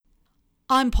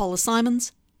I'm Paula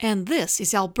Simons, and this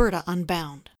is Alberta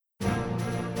Unbound.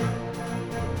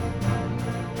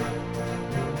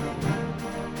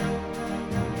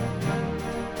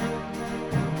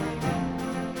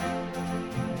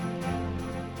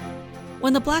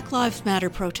 When the Black Lives Matter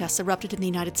protests erupted in the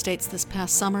United States this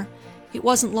past summer, it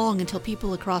wasn't long until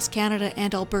people across Canada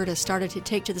and Alberta started to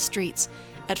take to the streets,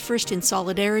 at first in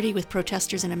solidarity with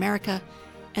protesters in America,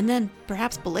 and then,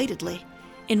 perhaps belatedly,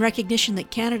 in recognition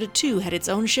that Canada too had its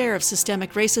own share of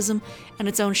systemic racism and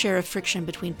its own share of friction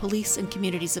between police and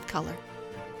communities of colour.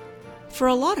 For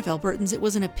a lot of Albertans, it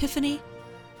was an epiphany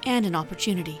and an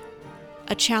opportunity,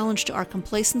 a challenge to our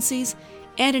complacencies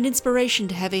and an inspiration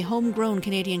to have a homegrown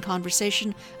Canadian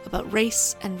conversation about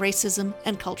race and racism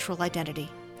and cultural identity.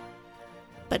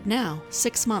 But now,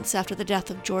 6 months after the death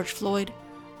of George Floyd,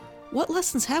 what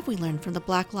lessons have we learned from the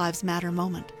Black Lives Matter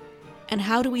moment? And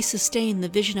how do we sustain the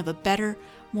vision of a better,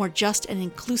 more just and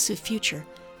inclusive future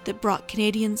that brought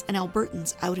Canadians and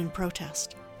Albertans out in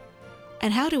protest?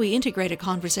 And how do we integrate a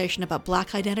conversation about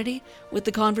Black identity with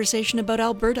the conversation about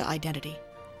Alberta identity?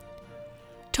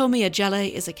 Tomi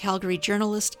Adjele is a Calgary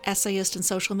journalist, essayist, and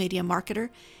social media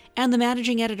marketer, and the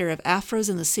managing editor of Afros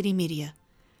in the City Media.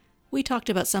 We talked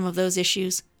about some of those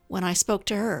issues when I spoke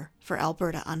to her for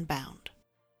Alberta Unbound.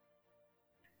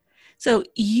 So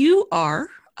you are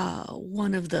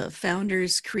one of the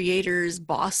founders, creators,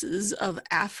 bosses of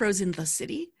Afros in the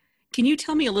City. Can you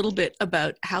tell me a little bit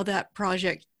about how that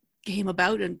project came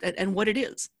about and what it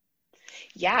is?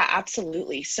 Yeah,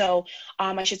 absolutely. So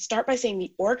I should start by saying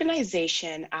the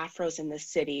organization Afros in the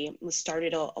City was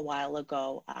started a while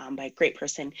ago by a great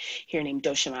person here named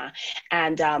Doshima.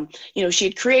 And, she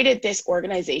had created this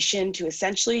organization to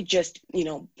essentially just,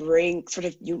 bring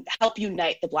help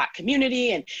unite the Black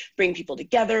community and bring people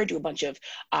together, do a bunch of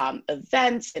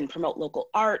events and promote local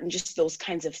art and just those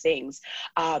kinds of things.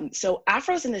 So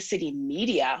Afros in the City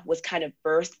Media was kind of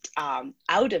birthed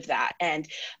out of that. And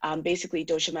basically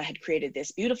Doshima had created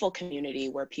this beautiful community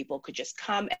where people could just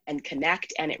come and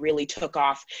connect, and it really took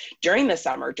off during the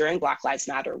summer, during Black Lives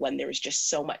Matter, when there was just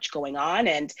so much going on.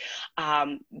 And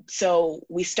so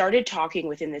we started talking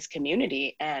within this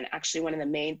community, and actually one of the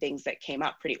main things that came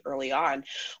up pretty early on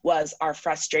was our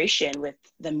frustration with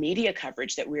the media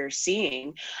coverage that we were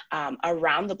seeing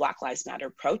around the Black Lives Matter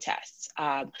protests.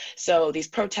 So these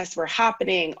protests were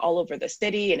happening all over the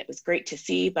city, and it was great to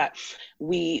see, but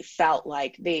we felt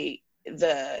like the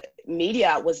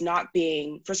media was not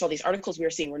being, first of all, these articles we were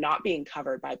seeing were not being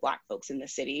covered by Black folks in the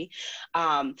city.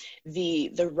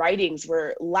 The writings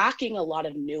were lacking a lot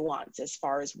of nuance as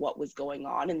far as what was going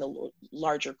on in the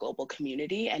larger global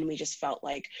community. And we just felt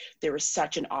like there was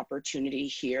such an opportunity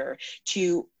here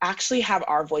to actually have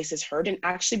our voices heard and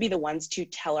actually be the ones to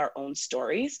tell our own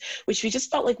stories, which we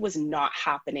just felt like was not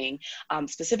happening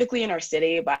specifically in our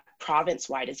city, but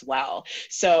province-wide as well.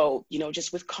 So,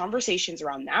 just with conversations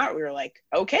around that, we were like,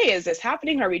 okay, is this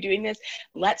happening? Are we doing this?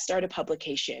 Let's start a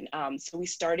publication. So we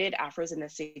started Afros in the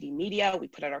City Media. We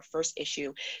put out our first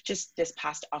issue just this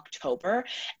past October.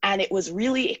 And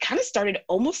it kind of started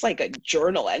almost like a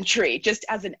journal entry, just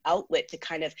as an outlet to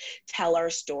kind of tell our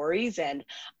stories and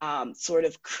sort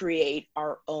of create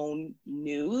our own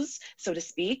news, so to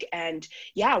speak. And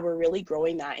yeah, we're really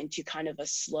growing that into kind of a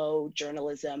slow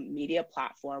journalism media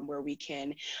platform where we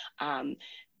can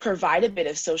provide a bit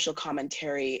of social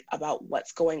commentary about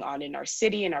what's going on in our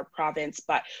city and our province,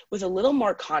 but with a little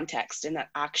more context, and that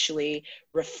actually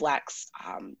reflects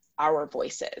our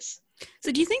voices.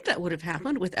 So do you think that would have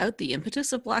happened without the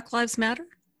impetus of Black Lives Matter?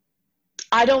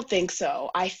 I don't think so.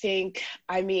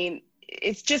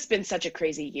 It's just been such a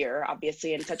crazy year,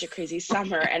 obviously, and such a crazy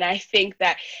summer. And I think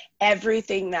that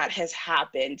everything that has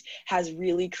happened has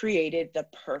really created the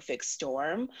perfect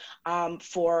storm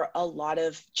for a lot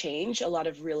of change, a lot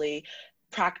of really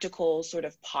practical, sort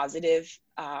of positive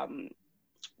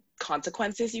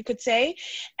consequences, you could say.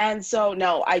 And so,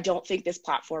 no, I don't think this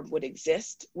platform would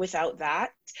exist without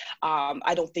that.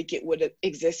 I don't think it would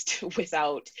exist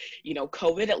without,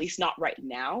 COVID, at least not right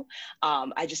now.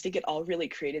 I just think it all really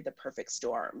created the perfect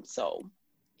storm. So.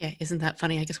 Yeah, isn't that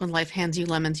funny? I guess when life hands you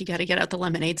lemons, you got to get out the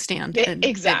lemonade stand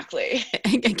exactly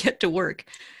and get to work.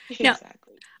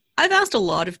 Exactly. Now, I've asked a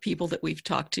lot of people that we've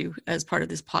talked to as part of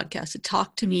this podcast to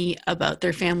talk to me about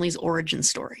their family's origin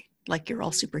story, like you're all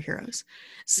superheroes.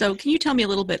 So can you tell me a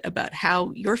little bit about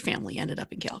how your family ended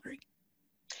up in Calgary?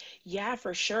 Yeah,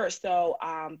 for sure. So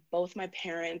both my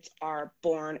parents are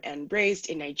born and raised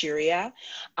in Nigeria.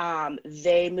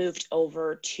 They moved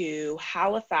over to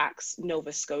Halifax,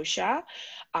 Nova Scotia,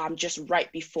 just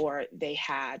right before they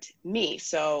had me.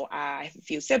 So I have a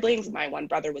few siblings. My one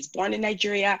brother was born in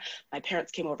Nigeria. My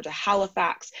parents came over to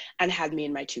Halifax and had me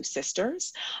and my two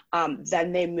sisters.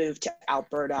 Then they moved to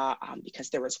Alberta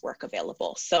because there was work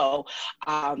available. So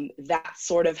that's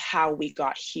sort of how we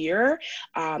got here.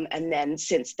 And then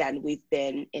since then, we've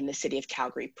been in the city of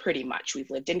Calgary pretty much. We've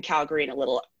lived in Calgary and a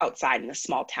little outside in a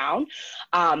small town.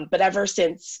 But ever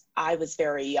since I was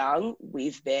very young,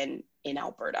 we've been in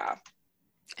Alberta.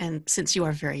 And since you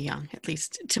are very young, at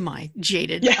least to my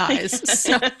jaded Yeah. eyes.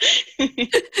 So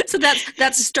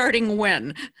that's starting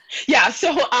when? Yeah,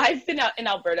 so I've been out in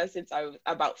Alberta since I was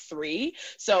about 3.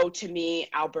 So to me,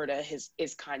 Alberta has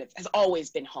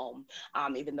always been home.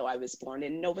 Even though I was born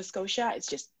in Nova Scotia, it's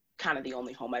just kind of the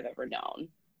only home I've ever known.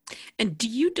 And do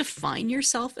you define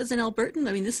yourself as an Albertan?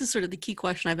 I mean, this is sort of the key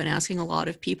question I've been asking a lot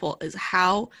of people is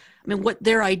what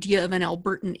their idea of an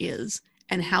Albertan is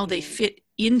and how they fit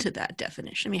into that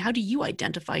definition. I mean, how do you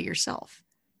identify yourself?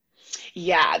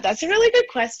 Yeah, that's a really good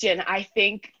question. I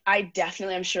think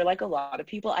I'm sure like a lot of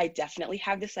people, I definitely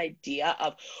have this idea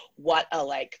of what a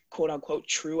like quote unquote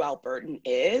true Albertan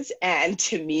is. And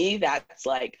to me, that's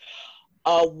like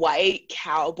a white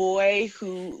cowboy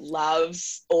who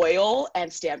loves oil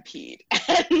and Stampede.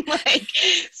 And like,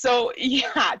 so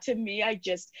yeah, to me, I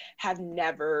just have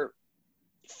never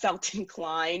felt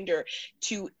inclined or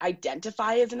to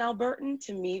identify as an Albertan.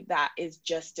 To me, that is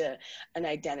just an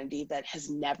identity that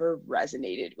has never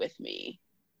resonated with me.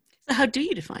 So how do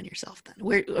you define yourself then?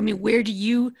 Where do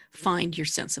you find your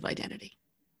sense of identity?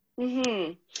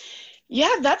 Mm-hmm.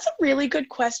 Yeah, that's a really good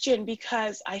question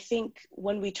because I think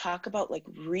when we talk about like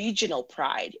regional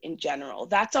pride in general,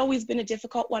 that's always been a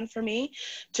difficult one for me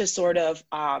to sort of,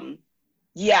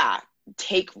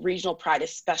 take regional pride,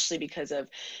 especially because of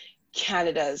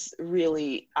Canada's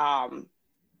really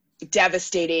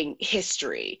devastating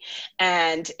history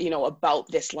and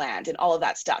about this land and all of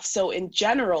that stuff. So in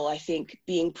general, I think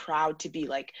being proud to be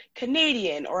like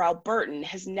Canadian or Albertan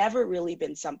has never really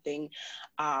been something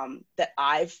that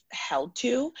I've held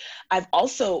to. I've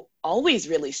also always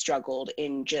really struggled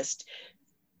in just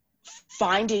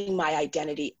finding my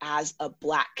identity as a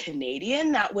Black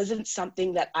Canadian. That wasn't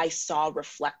something that I saw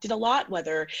reflected a lot,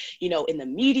 whether, in the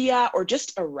media or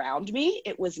just around me.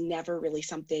 It was never really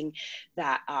something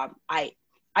that I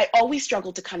always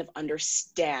struggled to kind of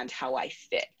understand how I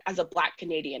fit. As a Black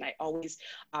Canadian, I always,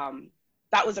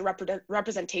 that was a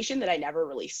representation that I never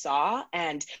really saw.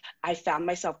 And I found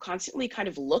myself constantly kind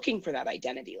of looking for that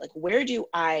identity. Like, where do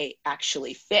I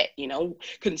actually fit?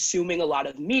 Consuming a lot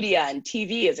of media and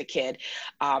TV as a kid.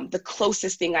 The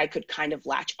closest thing I could kind of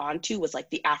latch onto was like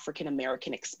the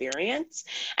African-American experience.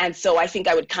 And so I think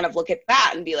I would kind of look at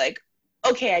that and be like,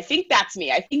 okay, I think that's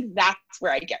me. I think that's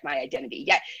where I get my identity.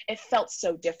 Yet it felt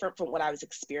so different from what I was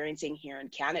experiencing here in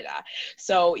Canada.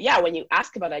 So yeah, when you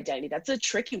ask about identity, that's a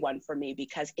tricky one for me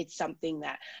because it's something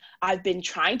that I've been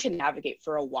trying to navigate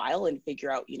for a while and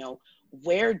figure out,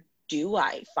 where do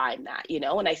I find that,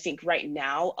 And I think right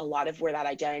now, a lot of where that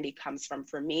identity comes from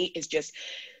for me is just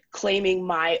claiming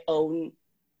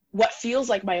what feels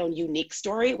like my own unique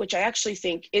story, which I actually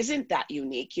think isn't that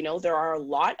unique. There are a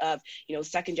lot of,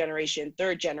 second generation,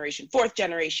 third generation, fourth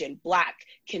generation Black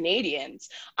Canadians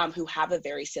who have a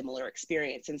very similar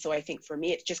experience. And so I think for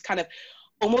me, it's just kind of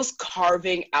almost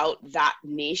carving out that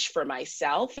niche for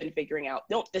myself and figuring out,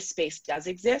 no, this space does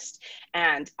exist.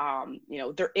 And,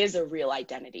 there is a real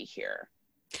identity here.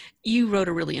 You wrote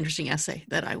a really interesting essay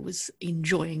that I was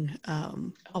enjoying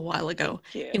a while ago,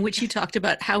 in which you talked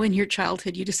about how in your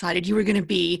childhood you decided you were going to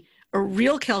be a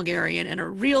real Calgarian and a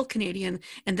real Canadian,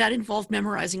 and that involved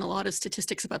memorizing a lot of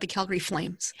statistics about the Calgary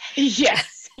Flames.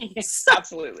 Yes,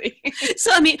 absolutely.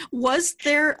 So, was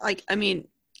there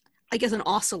I guess an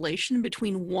oscillation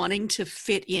between wanting to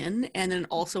fit in and then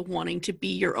also wanting to be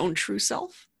your own true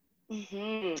self?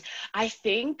 Mm-hmm. I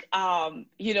think,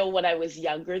 when I was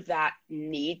younger, that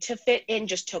need to fit in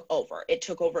just took over. It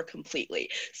took over completely.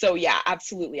 So yeah,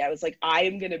 absolutely. I was like, I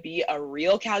am going to be a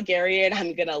real Calgarian.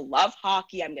 I'm going to love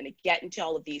hockey. I'm going to get into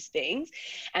all of these things.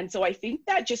 And so I think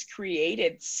that just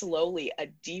created slowly a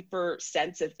deeper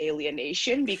sense of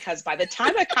alienation because by the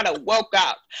time I kind of woke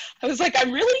up, I was like,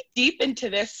 I'm really deep into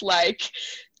this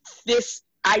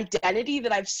identity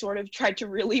that I've sort of tried to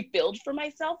really build for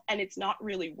myself, and it's not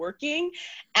really working.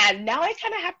 And now I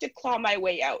kind of have to claw my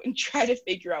way out and try to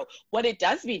figure out what it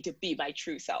does mean to be my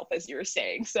true self, as you're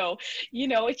saying. So,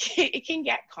 it can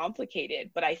get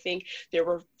complicated, but I think there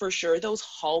were for sure those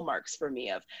hallmarks for me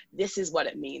of this is what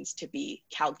it means to be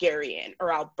Calgarian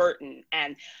or Albertan,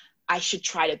 and I should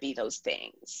try to be those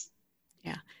things.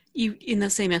 Yeah. You, in the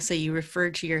same essay, you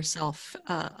referred to yourself,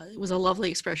 it was a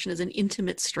lovely expression, as an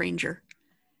intimate stranger.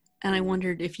 And I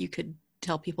wondered if you could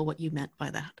tell people what you meant by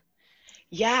that.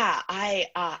 Yeah,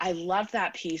 I love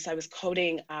that piece. I was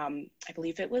quoting, I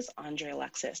believe it was Andre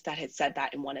Alexis that had said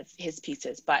that in one of his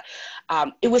pieces, but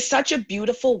it was such a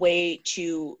beautiful way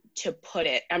to put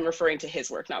it. I'm referring to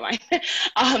his work, not mine.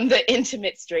 The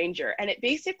intimate stranger, and it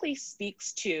basically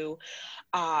speaks to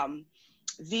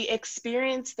the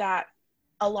experience that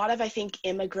a lot of, I think,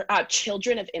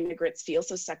 children of immigrants feel,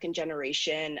 so second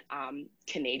generation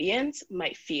Canadians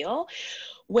might feel,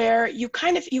 where you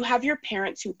have your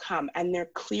parents who come and they're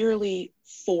clearly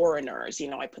foreigners,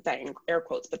 I put that in air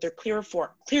quotes, but they're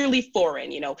clearly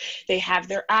foreign, they have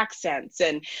their accents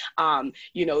and,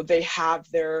 they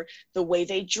have the way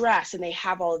they dress, and they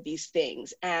have all of these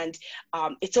things. And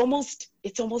it's almost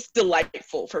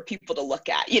delightful for people to look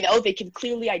at, they can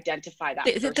clearly identify that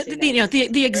person.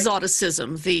 The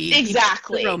exoticism,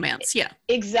 exactly. The romance. Yeah,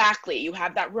 exactly. You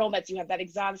have that romance, you have that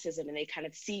exoticism, and they kind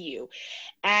of see you.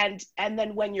 And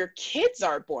then when your kids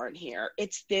are born here,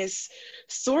 it's this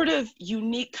sort of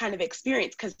unique kind of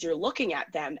experience, because you're looking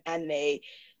at them and they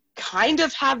kind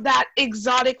of have that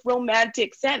exotic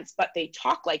romantic sense, but they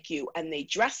talk like you and they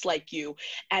dress like you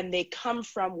and they come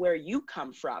from where you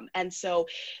come from. And so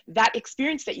that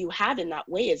experience that you have in that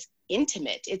way is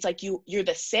intimate. It's like you're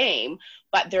the same,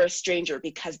 but they're a stranger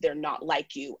because they're not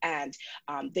like you, and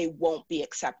they won't be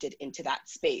accepted into that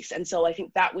space. And so I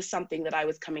think that was something that I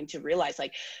was coming to realize,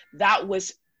 like, that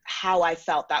was how I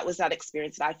felt. That was that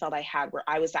experience that I felt I had, where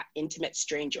I was that intimate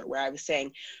stranger, where I was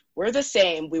saying, we're the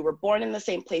same, we were born in the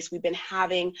same place, we've been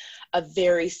having a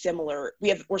very similar,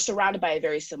 we're surrounded by a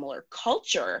very similar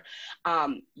culture,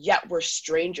 yet we're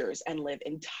strangers and live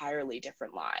entirely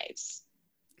different lives.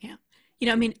 Yeah.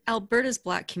 Alberta's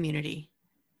Black community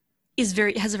has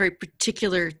a very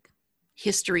particular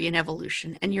history and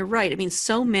evolution. And you're right.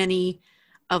 So many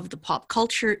of the pop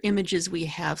culture images we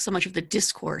have, so much of the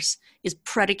discourse is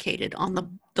predicated on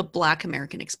the Black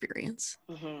American experience.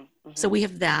 Mm-hmm, mm-hmm. So we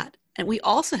have that. And we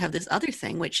also have this other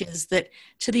thing, which is that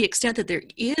to the extent that there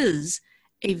is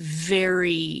a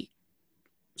very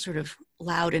sort of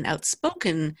loud and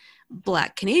outspoken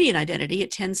Black Canadian identity,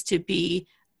 it tends to be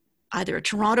either a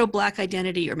Toronto Black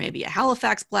identity or maybe a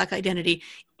Halifax Black identity.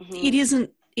 Mm-hmm.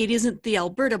 It isn't the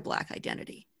Alberta Black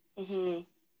identity. Mm-hmm.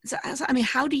 So,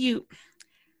 how do you,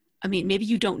 maybe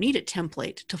you don't need a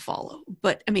template to follow,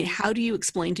 but how do you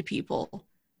explain to people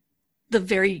the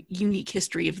very unique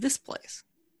history of this place?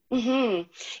 Mm-hmm.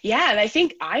 Yeah. And I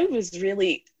think I've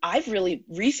really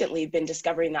recently been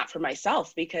discovering that for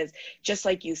myself, because just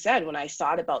like you said, when I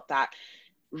thought about that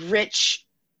rich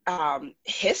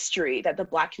history that the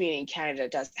Black community in Canada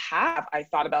does have, I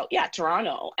thought about,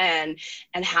 Toronto and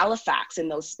Halifax in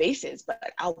those spaces,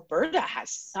 but Alberta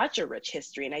has such a rich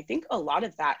history. And I think a lot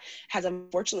of that has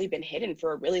unfortunately been hidden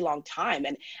for a really long time.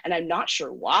 And I'm not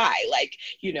sure why. Like,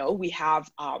 we have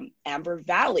Amber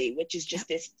Valley, which is just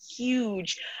this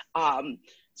huge,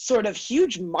 sort of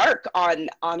huge mark on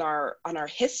our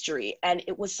history, and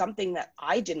it was something that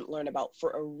I didn't learn about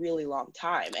for a really long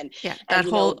time. And that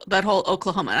whole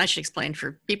Oklahoma, and I should explain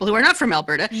for people who are not from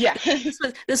Alberta. Yeah,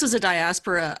 this was a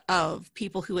diaspora of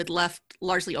people who had left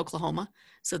largely Oklahoma,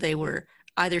 so they were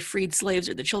either freed slaves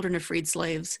or the children of freed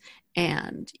slaves,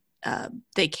 and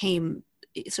they came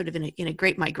sort of in a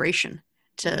great migration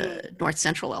to north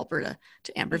central Alberta,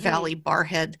 to Amber Valley,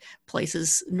 Barrhead,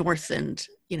 places north and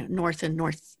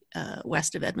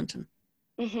west of Edmonton.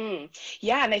 Mm-hmm.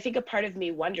 Yeah, and I think a part of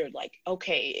me wondered, like,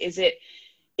 okay, is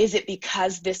it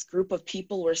because this group of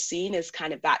people were seen as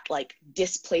kind of that like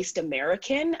displaced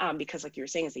American, because like you were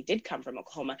saying, as they did come from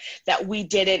Oklahoma, that we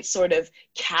didn't sort of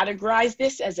categorize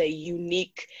this as a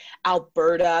unique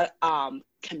Alberta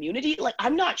community? Like,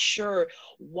 I'm not sure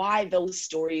why those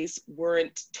stories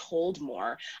weren't told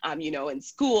more, in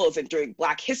schools and during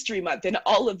Black History Month and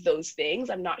all of those things.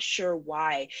 I'm not sure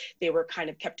why they were kind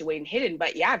of kept away and hidden.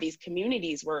 But yeah, these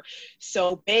communities were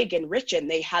so big and rich, and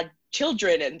they had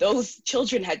children, and those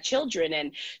children had children.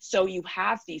 And so you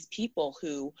have these people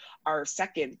who are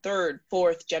second, third,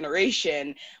 fourth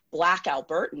generation Black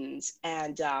Albertans.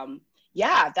 And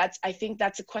I think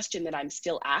that's a question that I'm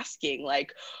still asking,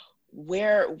 like,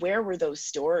 where were those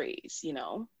stories,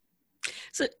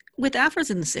 So with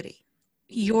Afros in the City,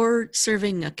 you're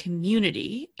serving a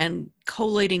community and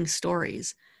collating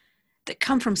stories that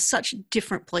come from such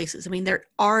different places. I mean, there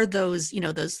are those,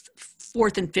 those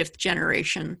fourth and fifth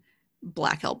generation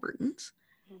Black Albertans.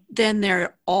 Then there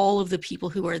are all of the people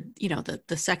who are,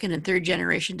 the second and third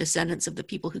generation descendants of the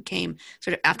people who came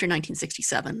sort of after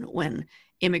 1967, when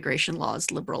immigration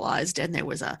laws liberalized, and there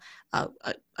was a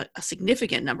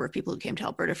significant number of people who came to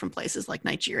Alberta from places like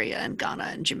Nigeria and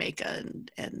Ghana and Jamaica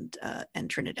and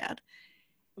Trinidad.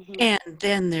 Mm-hmm. And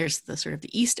then there's the sort of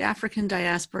the East African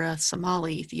diaspora,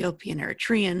 Somali, Ethiopian,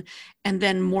 Eritrean, and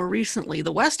then more recently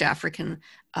the West African,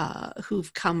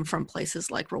 who've come from places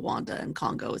like Rwanda and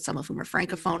Congo, some of whom are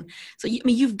francophone. So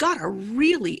you've got a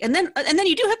really, and then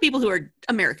you do have people who are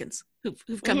Americans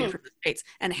who've come mm-hmm. in from the States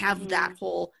and have mm-hmm. that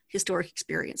whole historic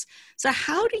experience. So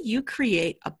how do you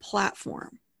create a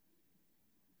platform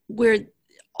where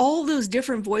all those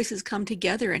different voices come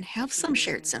together and have some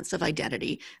shared sense of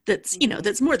identity that's,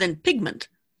 that's more than pigment?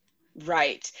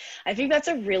 Right. I think that's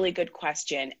a really good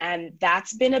question. And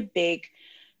that's been a big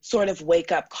sort of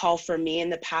wake up call for me in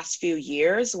the past few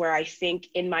years, where I think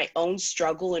in my own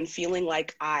struggle and feeling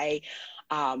like I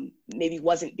maybe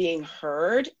wasn't being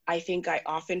heard, I think I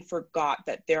often forgot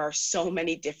that there are so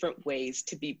many different ways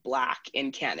to be Black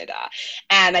in Canada.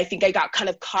 And I think I got kind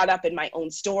of caught up in my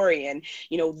own story. And,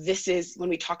 this is when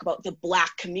we talk about the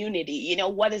Black community,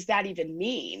 what does that even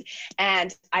mean?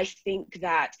 And I think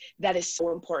that is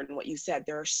so important, what you said.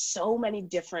 There are so many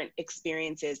different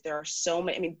experiences. There are so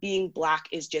many, being Black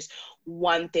is just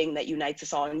one thing that unites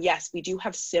us all. And yes, we do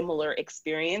have similar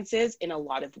experiences in a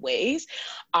lot of ways.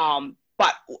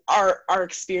 But our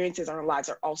experiences, our lives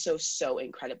are also so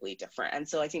incredibly different. And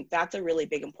so I think that's a really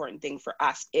big important thing for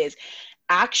us, is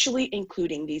actually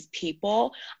including these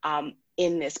people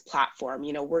in this platform.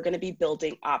 We're going to be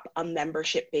building up a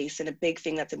membership base, and a big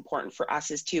thing that's important for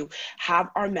us is to have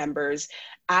our members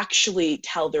actually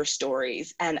tell their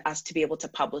stories and us to be able to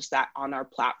publish that on our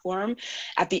platform.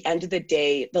 At the end of the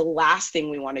day, the last thing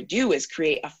we want to do is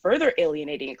create a further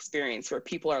alienating experience where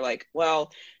people are like,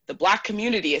 well, the Black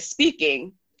community is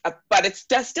speaking, but it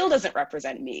still doesn't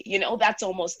represent me. That's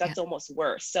almost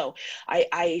worse. So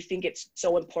I think it's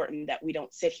so important that we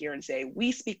don't sit here and say,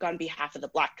 we speak on behalf of the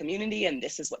Black community and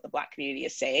this is what the Black community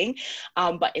is saying,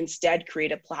 but instead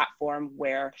create a platform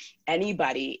where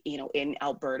anybody, in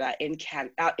Alberta,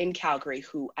 in Calgary,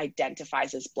 who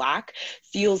identifies as Black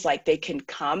feels like they can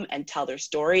come and tell their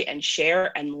story and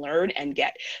share and learn and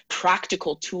get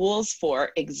practical tools for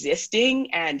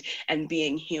existing and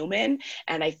being human.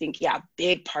 And I think,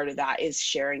 big part of that is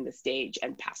sharing the stage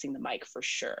and passing the mic, for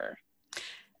sure.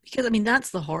 Because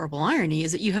that's the horrible irony,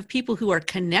 is that you have people who are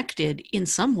connected in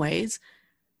some ways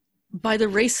by the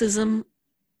racism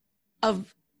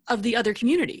of the other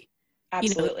community.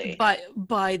 Absolutely.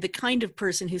 By the kind of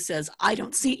person who says, I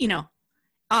don't see,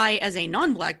 I as a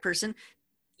non-Black person,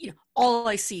 all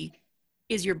I see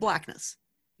is your Blackness.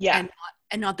 Yeah.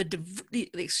 And not the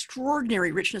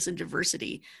extraordinary richness and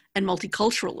diversity and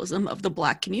multiculturalism of the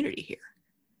Black community here.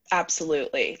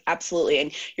 Absolutely. Absolutely.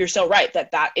 And you're so right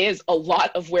that is a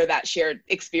lot of where that shared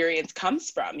experience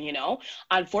comes from,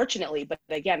 unfortunately. But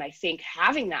again, I think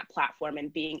having that platform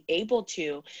and being able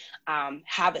to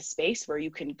have a space where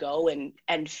you can go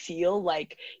and feel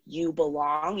like you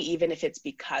belong, even if it's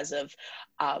because of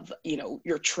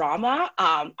your trauma,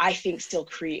 I think still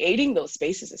creating those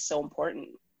spaces is so important.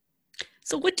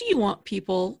 So what do you want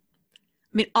people,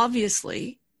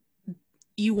 obviously,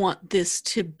 you want this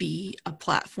to be a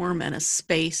platform and a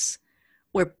space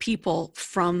where people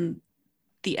from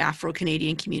the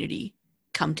Afro-Canadian community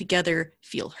come together,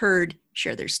 feel heard,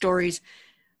 share their stories.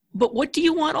 But what do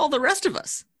you want all the rest of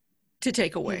us to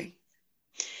take away?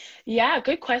 Yeah,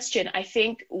 good question. I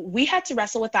think we had to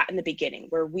wrestle with that in the beginning,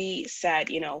 where we said,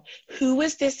 who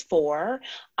is this for?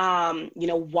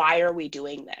 Why are we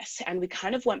doing this? And we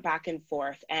kind of went back and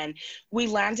forth, and we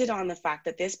landed on the fact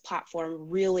that this platform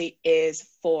really is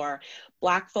for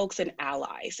Black folks and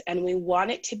allies. And we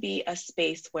want it to be a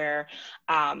space where,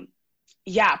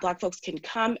 Black folks can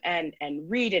come and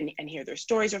read and hear their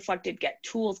stories reflected, get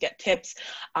tools, get tips,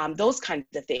 those kinds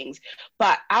of things.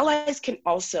 But allies can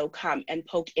also come and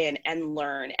poke in and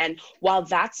learn. And while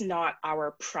that's not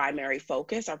our primary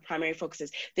focus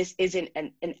is this isn't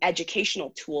an educational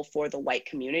tool for the white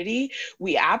community.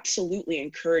 We absolutely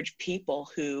encourage people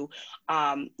who,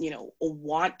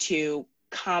 want to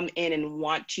come in and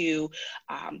want to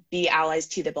be allies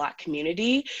to the Black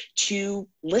community to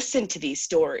listen to these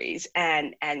stories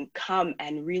and come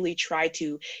and really try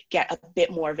to get a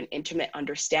bit more of an intimate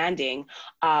understanding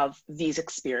of these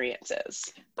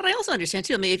experiences. But I also understand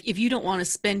too, if you don't want to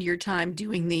spend your time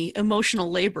doing the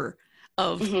emotional labor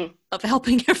of of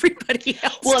helping everybody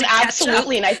else. Well, and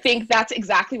absolutely. And I think that's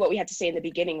exactly what we had to say in the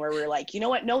beginning, where we were like, you know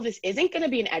what? No, this isn't going to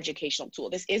be an educational tool.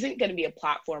 This isn't going to be a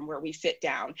platform where we sit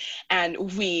down and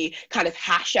we kind of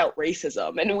hash out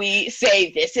racism and we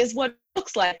say, this is what it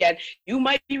looks like, and you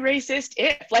might be racist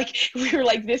if, like, we were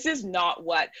like, this is not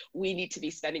what we need to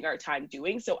be spending our time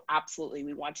doing. So absolutely,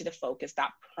 we wanted to focus the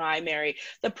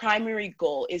primary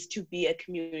goal is to be a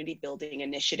community building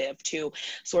initiative, to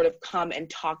sort of come and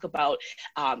talk about,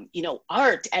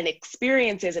 art and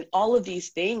experiences and all of these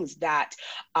things that,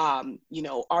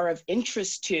 are of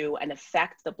interest to and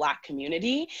affect the Black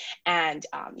community. And,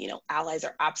 allies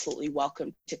are absolutely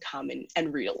welcome to come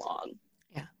and read along.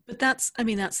 Yeah, but that's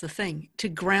the thing, to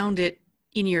ground it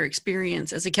in your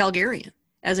experience as a Calgarian,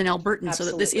 as an Albertan,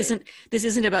 Absolutely. So that this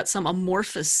isn't about some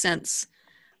amorphous sense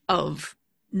of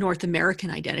North American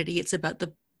identity. It's about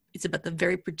the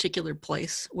very particular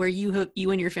place where you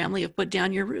and your family have put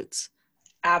down your roots.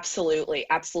 Absolutely.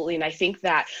 And I think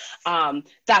that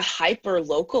that hyper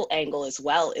local angle as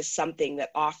well is something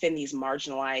that often these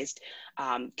marginalized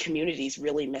communities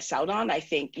really miss out on. I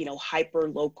think, hyper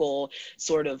local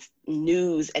sort of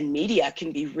news and media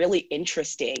can be really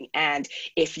interesting. And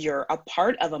if you're a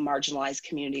part of a marginalized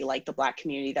community like the Black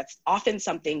community, that's often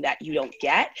something that you don't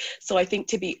get. So I think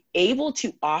to be able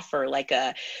to offer like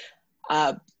a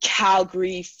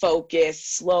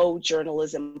Calgary-focused, slow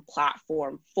journalism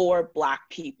platform for Black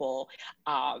people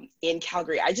in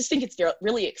Calgary, I just think it's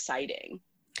really exciting.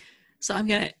 So I'm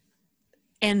going to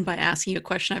end by asking you a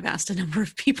question I've asked a number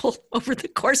of people over the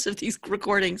course of these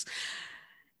recordings.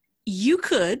 You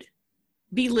could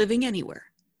be living anywhere.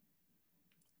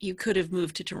 You could have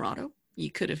moved to Toronto.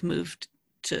 You could have moved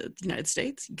to the United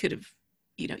States. You could have,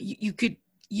 you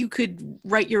could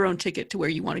write your own ticket to where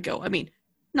you want to go. I mean,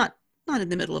 not in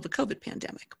the middle of a COVID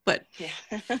pandemic, but yeah.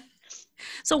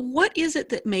 So what is it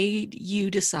that made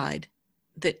you decide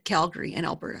that Calgary and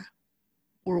Alberta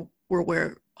were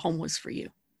where home was for you?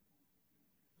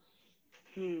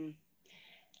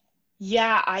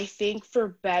 Yeah, I think for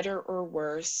better or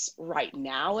worse, right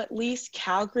now at least,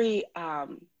 Calgary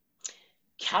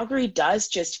does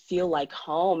just feel like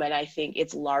home. And I think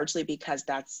it's largely because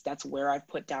that's where I've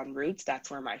put down roots.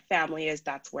 That's where my family is.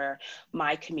 That's where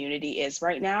my community is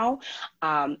right now.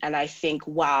 And I think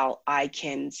while I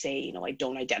can say, I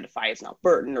don't identify as an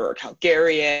Albertan or a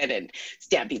Calgarian, and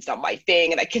Stampede's not my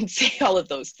thing, and I can say all of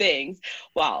those things,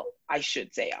 well, I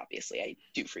should say, obviously, I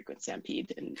do frequent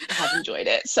Stampede and have enjoyed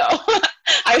it. So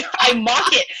I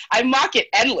mock it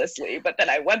endlessly, but then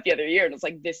I went the other year and it's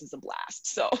like, this is a blast.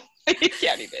 So you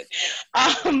can't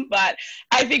even. But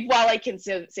I think while I can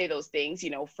say those things,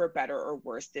 for better or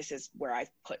worse, this is where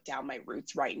I've put down my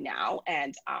roots right now.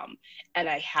 And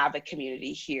I have a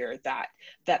community here that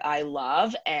I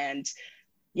love. And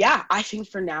yeah, I think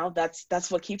for now, that's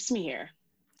what keeps me here.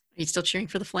 Are you still cheering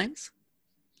for the Flames?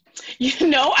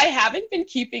 I haven't been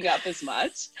keeping up as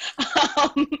much,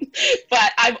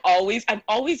 but I'm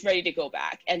always ready to go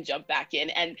back and jump back in,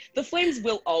 and the Flames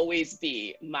will always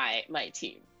be my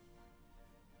team.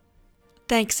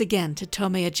 Thanks again to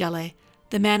Tome Ajele,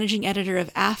 the managing editor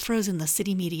of Afros in the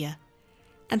City Media.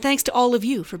 And thanks to all of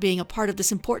you for being a part of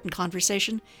this important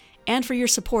conversation and for your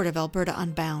support of Alberta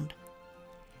Unbound.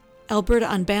 Alberta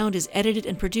Unbound is edited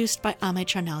and produced by Ame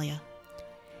Charnalia.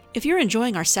 If you're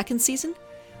enjoying our second season,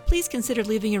 please consider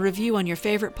leaving a review on your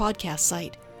favorite podcast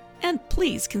site. And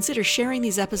please consider sharing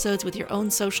these episodes with your own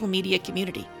social media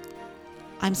community.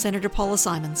 I'm Senator Paula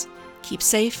Simons. Keep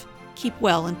safe, keep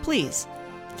well, and please,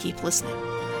 keep listening.